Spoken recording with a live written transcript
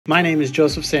My name is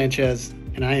Joseph Sanchez,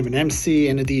 and I am an MC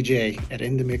and a DJ at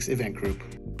In The Mix Event Group.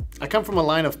 I come from a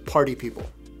line of party people.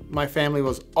 My family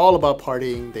was all about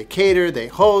partying. They cater, they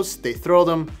host, they throw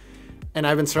them, and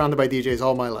I've been surrounded by DJs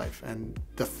all my life. And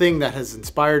the thing that has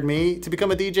inspired me to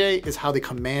become a DJ is how they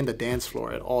command the dance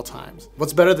floor at all times.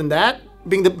 What's better than that?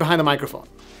 Being behind the microphone.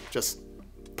 Just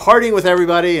partying with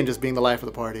everybody and just being the life of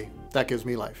the party. That gives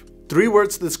me life. 3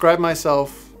 words to describe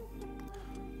myself: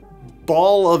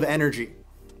 ball of energy.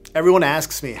 Everyone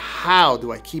asks me, how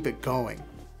do I keep it going?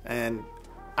 And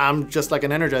I'm just like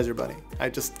an Energizer bunny. I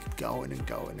just keep going and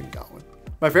going and going.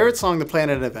 My favorite song to play at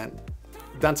an event,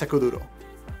 Danza Kuduro.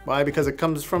 Why? Because it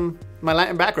comes from my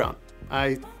Latin background.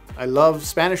 I love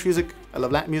Spanish music, I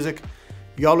love Latin music.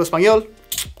 Yo hablo español.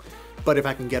 But if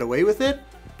I can get away with it,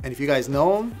 and if you guys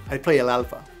know him, I'd play El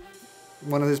Alfa.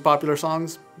 One of his popular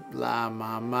songs, La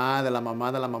mamá de la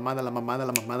mamá de la mamá de la mamá de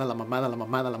la mamá de la mamá de la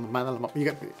mamá de la mamá de la mamá. You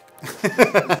got me.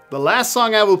 The last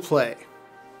song I will play,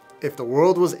 if the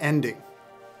world was ending,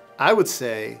 I would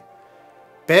say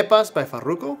Pepas by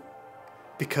Farruko,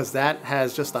 because that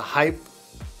has just a hype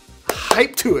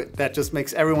to it that just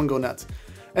makes everyone go nuts.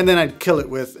 And then I'd kill it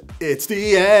with It's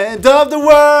the End of the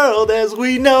World as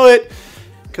We Know It,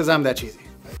 because I'm that cheesy.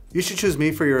 You should choose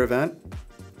me for your event,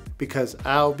 because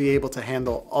I'll be able to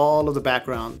handle all of the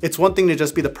background. It's one thing to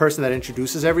just be the person that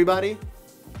introduces everybody,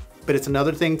 but it's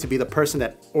another thing to be the person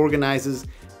that organizes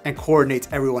and coordinates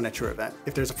everyone at your event.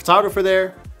 If there's a photographer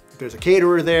there, if there's a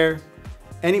caterer there,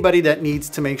 anybody that needs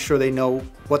to make sure they know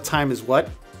what time is what,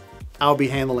 I'll be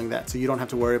handling that, so you don't have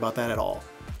to worry about that at all.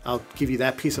 I'll give you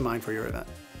that peace of mind for your event.